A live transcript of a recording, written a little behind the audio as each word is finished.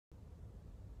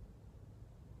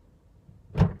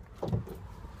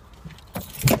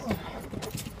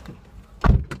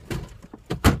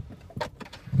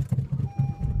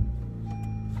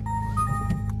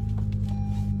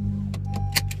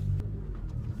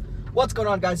What's going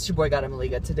on, guys? It's your boy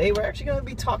GataMeLiga. Today we're actually going to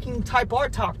be talking Type R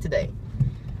talk today.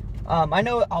 I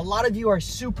know a lot of you are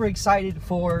super excited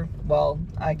for, well,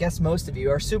 I guess most of you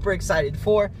are super excited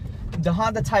for the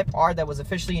Honda Type R that was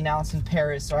officially announced in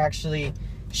Paris, or actually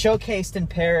showcased in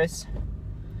Paris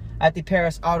at the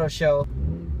Paris Auto Show.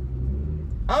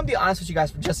 I'm going to be honest with you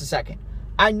guys for just a second.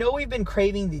 I know we've been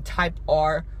craving the Type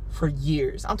R for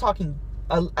years. I'm talking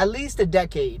at least a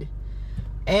decade.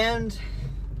 And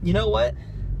you know what?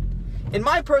 In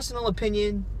my personal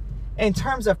opinion, in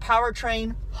terms of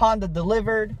powertrain, Honda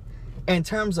delivered. In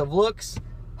terms of looks,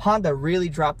 Honda really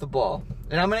dropped the ball.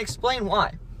 And I'm going to explain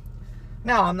why.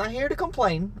 Now, I'm not here to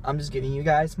complain. I'm just giving you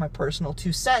guys my personal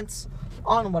 2 cents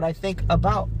on what I think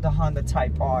about the Honda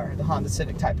Type R, the Honda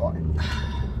Civic Type R.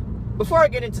 Before I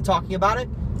get into talking about it,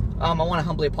 I want to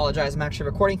humbly apologize. I'm actually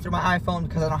recording through my iPhone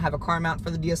because I don't have a car mount for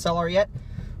the DSLR yet.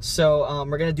 So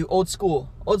we're going to do old school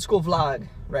vlog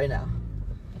right now.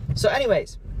 So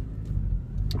anyways,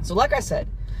 so like I said,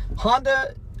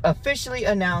 Honda officially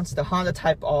announced the Honda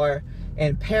Type R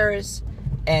in Paris,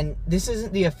 and this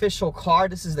isn't the official car,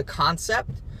 this is the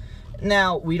concept.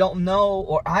 Now, we don't know,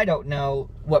 or I don't know,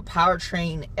 what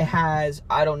powertrain it has.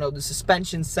 I don't know the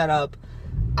suspension setup.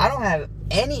 I don't have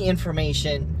any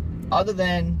information other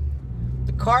than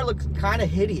the car looks kind of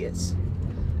hideous.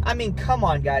 I mean, come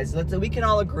on, guys, we can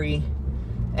all agree.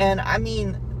 And I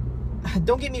mean,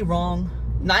 don't get me wrong,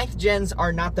 9th gens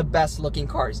are not the best looking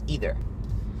cars either.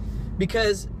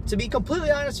 Because, to be completely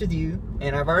honest with you,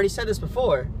 and I've already said this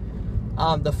before,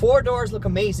 the 4 doors look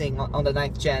amazing on the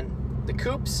 9th gen. The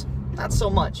coupes, not so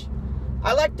much.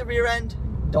 I like the rear end,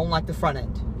 don't like the front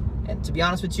end. And to be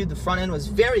honest with you, the front end was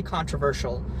very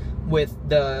controversial with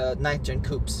the 9th gen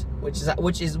coupes, which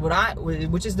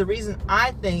is the reason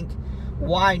I think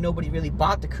why nobody really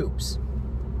bought the coupes.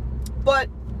 But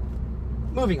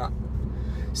moving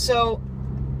on. So,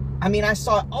 I mean, I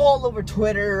saw it all over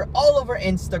Twitter, all over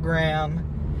Instagram,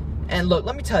 and look,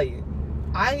 let me tell you,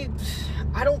 I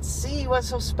don't see what's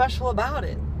so special about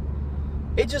it.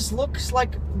 It just looks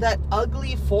like that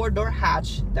ugly 4-door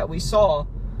hatch that we saw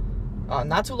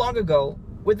not too long ago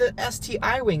with the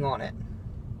STI wing on it.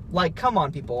 Like, come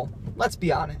on, people, let's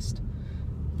be honest.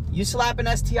 You slap an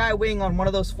STI wing on one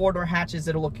of those 4-door hatches,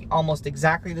 it'll look almost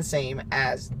exactly the same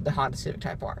as the Honda Civic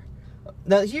Type R.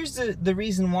 Now, here's the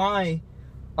reason why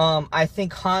I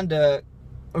think Honda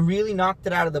really knocked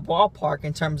it out of the ballpark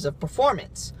in terms of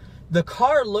performance. The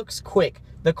car looks quick.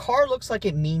 The car looks like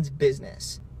it means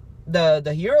business. The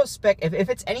Euro spec, if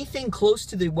it's anything close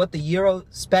to what the Euro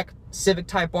spec Civic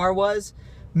Type R was,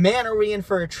 man, are we in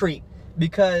for a treat.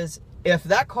 Because if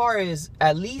that car is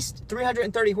at least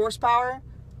 330 horsepower,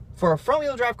 for a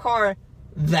front-wheel drive car,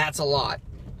 that's a lot.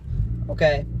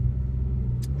 Okay?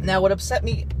 Now, what upset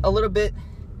me a little bit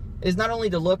is not only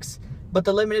the looks, but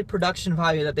the limited production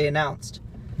value that they announced.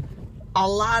 A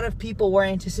lot of people were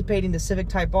anticipating the Civic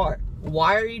Type R.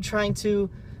 Why are you trying to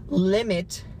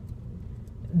limit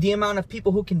the amount of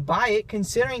people who can buy it,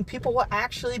 considering people will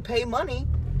actually pay money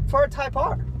for a Type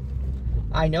R?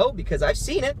 I know, because I've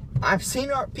seen it. I've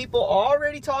seen people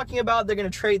already talking about they're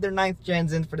going to trade their 9th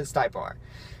gens in for this Type R.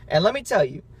 And let me tell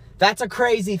you, that's a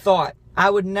crazy thought. I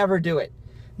would never do it.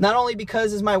 Not only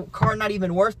because is my car not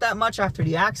even worth that much after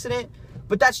the accident,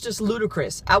 but that's just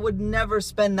ludicrous. I would never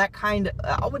spend that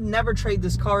I would never trade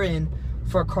this car in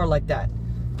for a car like that.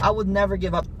 I would never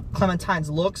give up Clementine's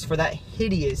looks for that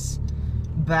hideous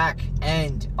back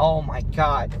end. Oh my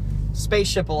God.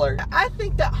 Spaceship alert. I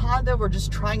think that Honda were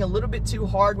just trying a little bit too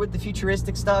hard with the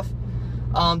futuristic stuff.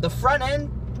 The front end,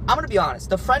 I'm going to be honest,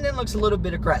 the front end looks a little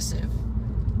bit aggressive.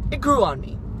 It grew on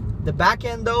me. The back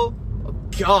end though, oh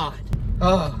God.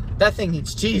 Oh, that thing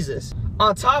needs Jesus.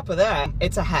 On top of that,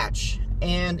 it's a hatch.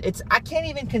 And I can't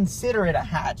even consider it a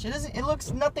hatch. It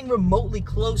looks nothing remotely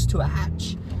close to a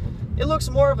hatch. It looks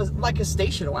more of like a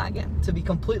station wagon, to be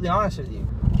completely honest with you.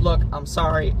 Look, I'm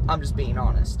sorry, I'm just being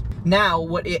honest. Now,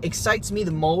 what excites me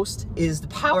the most is the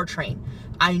powertrain.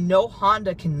 I know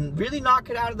Honda can really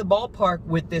knock it out of the ballpark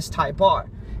with this Type R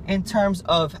in terms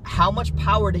of how much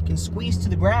power they can squeeze to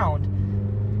the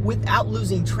ground without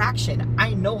losing traction.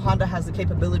 I know Honda has the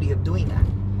capability of doing that.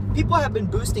 People have been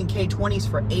boosting K20s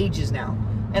for ages now,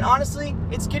 and honestly,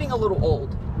 it's getting a little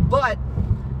old. But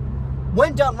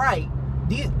when done right,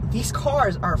 these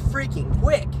cars are freaking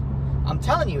quick. I'm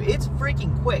telling you, it's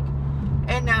freaking quick.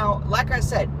 And now, like I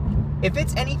said, if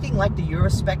it's anything like the Euro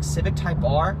spec Civic Type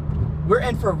R, we're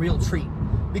in for a real treat,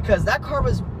 because that car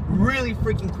was really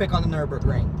freaking quick on the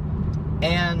Nürburgring.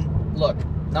 And look,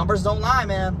 numbers don't lie,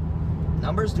 man.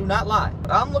 Numbers do not lie.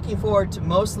 I'm looking forward to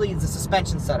mostly the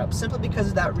suspension setup, simply because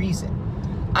of that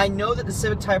reason. I know that the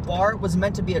Civic Type R was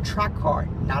meant to be a track car,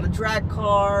 not a drag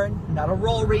car, not a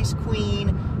roll race queen,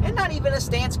 and not even a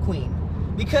stance queen.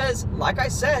 Because, like I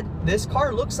said, this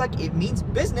car looks like it means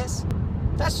business.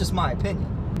 That's just my opinion.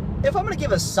 If I'm going to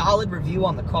give a solid review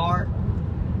on the car,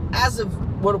 as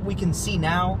of what we can see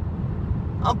now,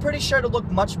 I'm pretty sure it'll look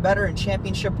much better in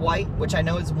championship white, which I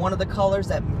know is one of the colors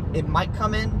that it might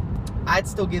come in. I'd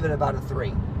still give it about a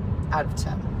 3 out of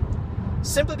 10.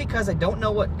 Simply because I don't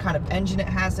know what kind of engine it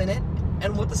has in it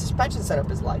and what the suspension setup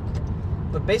is like.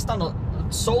 But based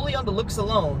on solely on the looks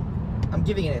alone, I'm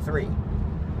giving it a 3.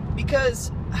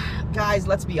 Because, guys,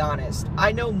 let's be honest.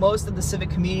 I know most of the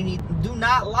Civic community do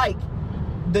not like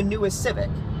the newest Civic.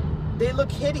 They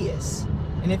look hideous.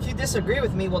 And if you disagree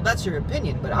with me, well, that's your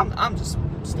opinion. But I'm just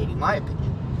stating my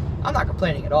opinion. I'm not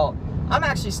complaining at all. I'm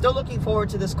actually still looking forward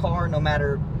to this car no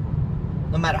matter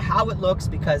how it looks,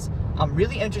 because I'm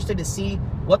really interested to see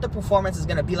what the performance is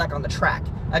going to be like on the track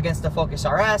against the Focus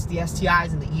RS, the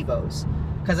STIs, and the Evos.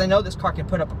 Because I know this car can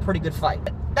put up a pretty good fight.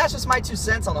 That's just my 2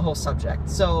 cents on the whole subject.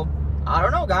 So, I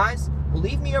don't know, guys.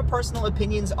 Leave me your personal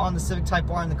opinions on the Civic Type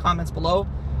R in the comments below,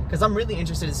 because I'm really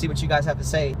interested to see what you guys have to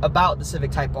say about the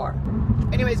Civic Type R.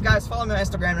 Anyways, guys, follow me on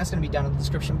Instagram. That's going to be down in the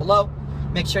description below.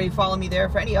 Make sure you follow me there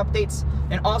for any updates.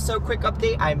 And also, quick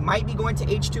update, I might be going to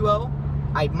H2O.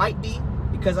 I might be,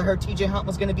 because I heard TJ Hunt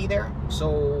was going to be there.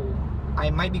 So, I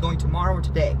might be going tomorrow or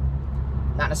today.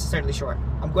 Not necessarily sure.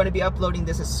 I'm going to be uploading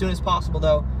this as soon as possible,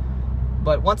 though.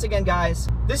 But once again, guys,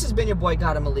 this has been your boy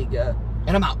GataMeLiga,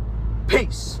 and I'm out.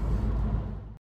 Peace!